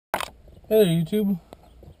Hey there, YouTube.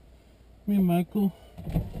 Me and Michael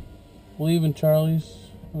leaving Charlie's.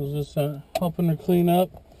 I was just helping her clean up,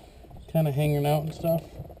 kind of hanging out and stuff.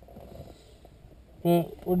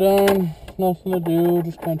 But we're done, nothing to do,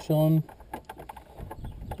 just kind of chilling.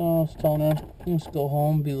 I was telling her, I'm just go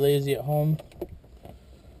home, be lazy at home.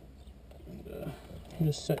 And, I'm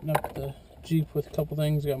just setting up the Jeep with a couple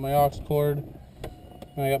things. I got my aux cord,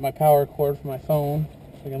 and I got my power cord for my phone.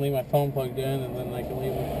 So I can leave my phone plugged in, and then I can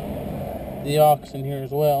leave the aux in here as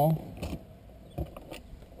well.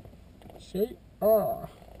 See? Ah.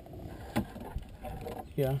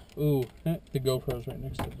 Yeah. Ooh, the GoPro's right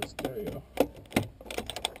next to the stereo.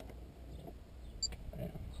 Yeah.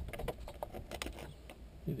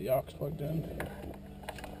 Need the aux plugged in.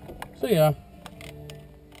 So yeah.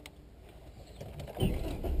 I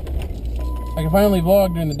can finally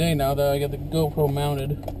vlog during the day now that I got the GoPro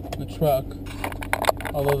mounted in the truck.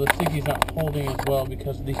 Although the sticky's not holding as well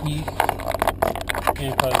because of the heat.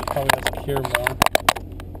 And probably has to cure more.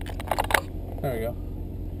 There we go.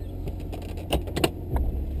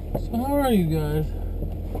 So how are you guys?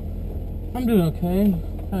 I'm doing okay.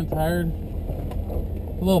 Kind of tired. A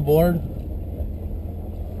little bored.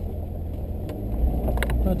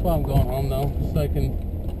 That's why I'm going home though, so I can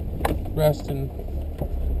rest and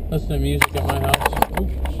listen to music at my house.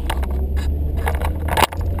 Oops.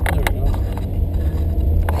 There we go.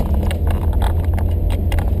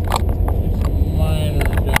 Some minor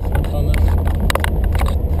adjustments on this.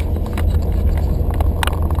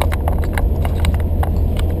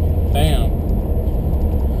 Bam.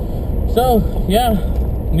 So yeah,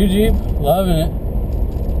 new Jeep, loving it.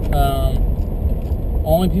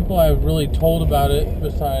 Only people I've really told about it,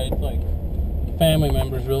 besides like family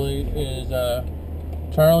members, really, is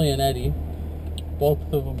Charlie and Eddie.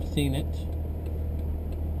 Both of them seen it.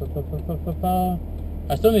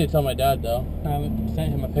 I still need to tell my dad though. I haven't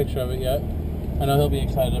sent him a picture of it yet. I know he'll be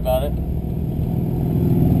excited about it.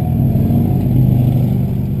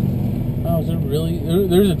 Oh, is there really?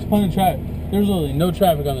 There's a ton of traffic. There's literally no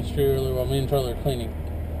traffic on the street earlier while me and Charlie are cleaning.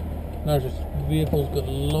 There's just vehicles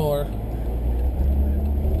galore.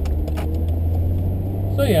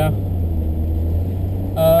 So yeah,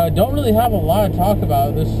 don't really have a lot to talk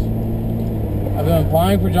about this. I've been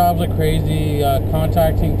applying for jobs like crazy,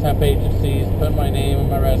 contacting temp agencies, putting my name and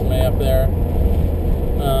my resume up there.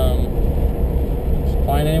 Just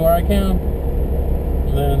applying anywhere I can.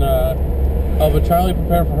 And then helping Charlie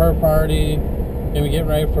prepare for her party. Then we get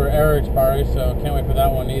ready for Eric's party, so can't wait for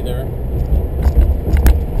that one either.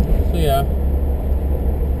 So yeah.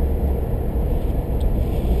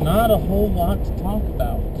 Not a whole lot to talk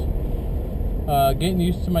about. Getting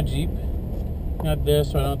used to my Jeep. Got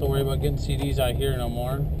this, so I don't have to worry about getting CDs out here no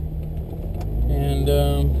more. And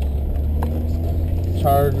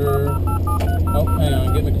charger. Oh, hang on,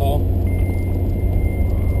 I'm getting a call.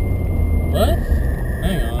 What?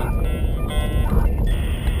 Hang on.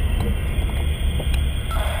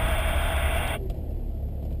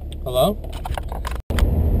 Hello?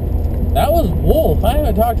 That was Wolf. I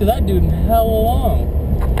haven't talked to that dude in hell long.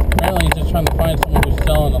 Apparently he's just trying to find someone who's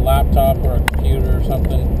selling a laptop or a computer or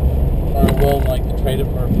something, or willing like to trade it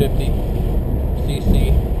for a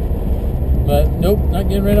 50cc. But nope, not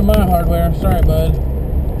getting rid of my hardware. Sorry, bud.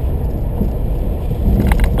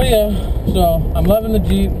 But yeah, so I'm loving the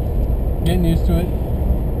Jeep, getting used to it.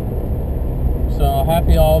 So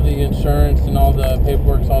happy all the insurance and all the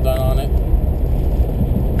paperwork's all done on it.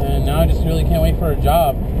 And now I just really can't wait for a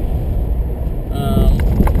job.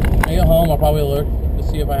 When I get home, I'll probably look to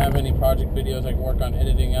see if I have any project videos I can work on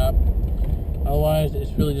editing up. Otherwise,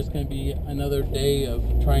 it's really just going to be another day of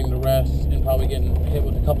trying to rest and probably getting hit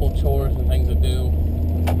with a couple chores and things to do.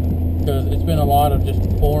 Because it's been a lot of just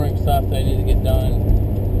boring stuff that I need to get done.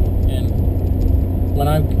 And when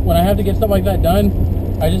I have to get stuff like that done,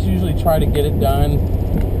 I just usually try to get it done.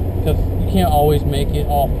 Because you can't always make it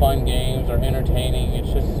all fun games or entertaining.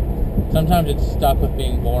 It's just, sometimes it's stuck with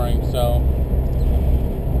being boring, so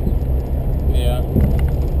yeah.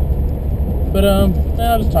 But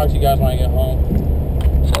I'll just talk to you guys when I get home.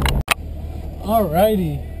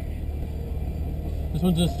 Alrighty. Just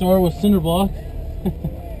went to the store with cinder block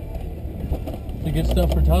to get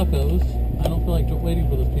stuff for tacos. I don't feel like waiting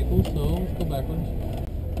for those people, so let's go backwards.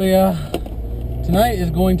 But yeah, tonight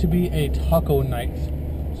is going to be a taco night.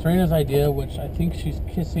 Serena's idea, which I think she's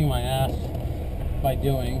kissing my ass by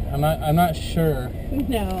doing. I'm not sure.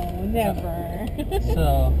 No, never.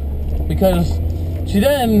 So, because she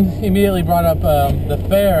then immediately brought up the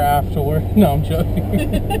fair afterward. No, I'm joking.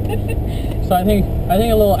 So I think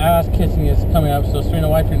a little ass kissing is coming up. So Serena,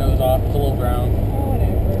 wipe your nose off. It's a little brown. Oh,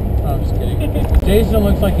 whatever. Oh, I'm just kidding. Jason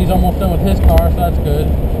looks like he's almost done with his car, so that's good.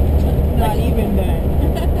 not even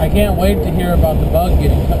done. I can't wait to hear about the bug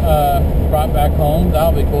getting brought back home.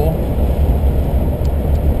 That'll be cool.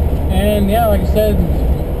 And yeah, like I said,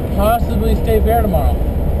 possibly State Fair tomorrow.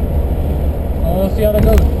 Well, we'll see how that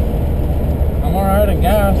goes. I'm alright in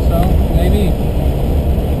gas, so maybe.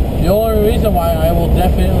 The only reason why I will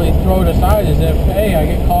definitely throw it aside is if, hey, I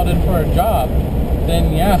get called in for a job.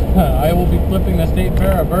 Then yeah, I will be flipping the State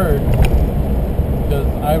Fair a bird. Because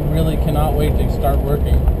I really cannot wait to start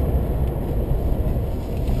working.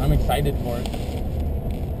 I'm excited for it.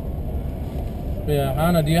 But yeah,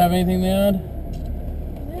 Hannah, do you have anything to add?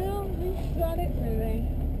 No, we got it for today.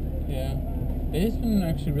 Yeah. It's been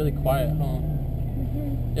actually really quiet, huh?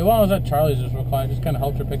 Yeah, while I was at Charlie's, it was real quiet. Just kind of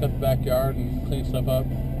helped her pick up the backyard and clean stuff up.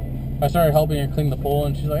 I started helping her clean the pool,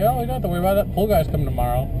 and she's like, oh, we don't have to worry about that. Pool guy's coming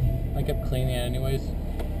tomorrow. I kept cleaning it anyways.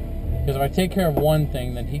 Because if I take care of one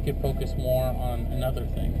thing, then he could focus more on another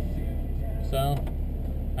thing. So,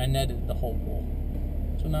 I netted the whole pool.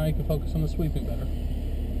 So now he can focus on the sweeping better.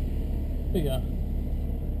 But yeah.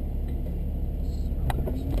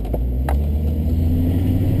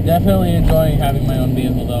 Definitely enjoying having my own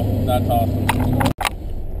vehicle though. That's awesome.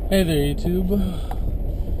 Hey there, YouTube.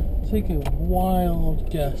 Take a wild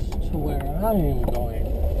guess to where I am going.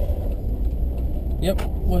 Yep,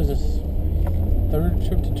 what is this? Third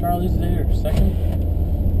trip to Charlie's today or second?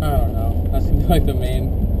 I don't know. That seems like the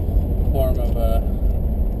main form of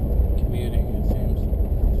commuting, it seems.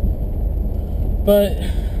 But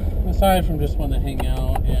aside from just wanting to hang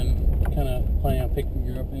out and kind of planning on picking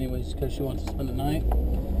her up anyways because she wants to spend the night,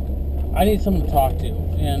 I need someone to talk to.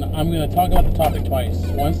 And I'm going to talk about the topic twice.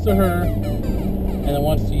 Once to her and then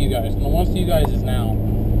once to you guys. And the once to you guys is now.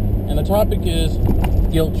 And the topic is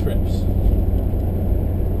guilt trips.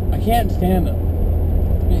 I can't stand them.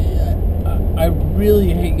 I really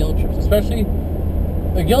hate guilt trips, especially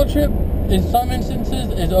a guilt trip in some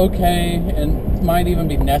instances is okay and might even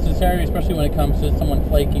be necessary, especially when it comes to someone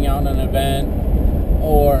flaking out on an event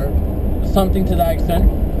or something to that extent.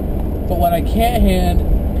 But what I can't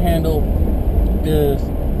handle is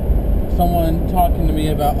someone talking to me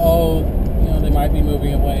about, oh, you know, they might be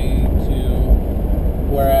moving away to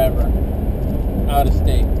wherever, out of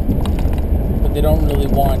state, but they don't really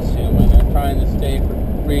want to, and they're trying to stay for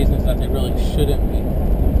reasons that they really shouldn't be.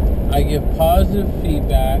 I give positive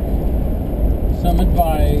feedback, some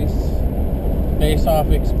advice based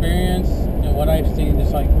off experience and what I've seen,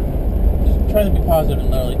 just try to be positive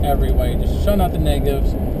in literally every way. Just shut out the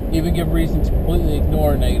negatives, even give reasons to completely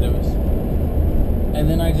ignore negatives. And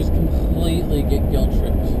then I just completely get guilt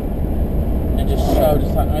tripped and just shoved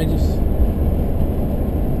aside.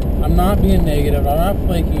 I'm not being negative, I'm not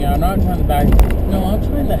flaking out, I'm not trying to back. No, I'm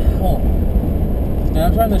trying to help. And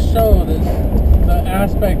I'm trying to show this, the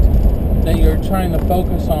aspect that you're trying to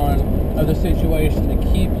focus on of the situation to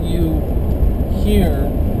keep you here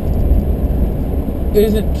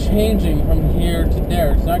isn't changing from here to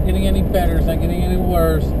there. It's not getting any better, it's not getting any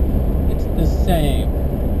worse. It's the same.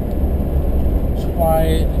 Try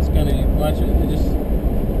it, it's going to be much,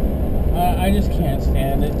 I just can't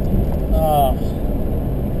stand it.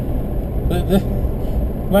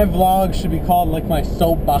 My vlog should be called like my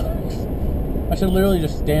soapbox. I should literally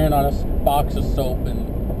just stand on a box of soap and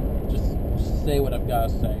just say what I've got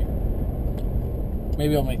to say.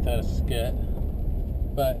 Maybe I'll make that a skit.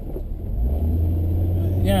 But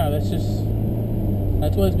yeah, that's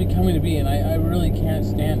what it's becoming to be, and I really can't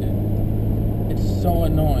stand it. It's so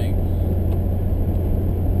annoying.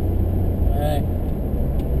 Hey,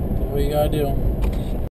 do what you gotta do.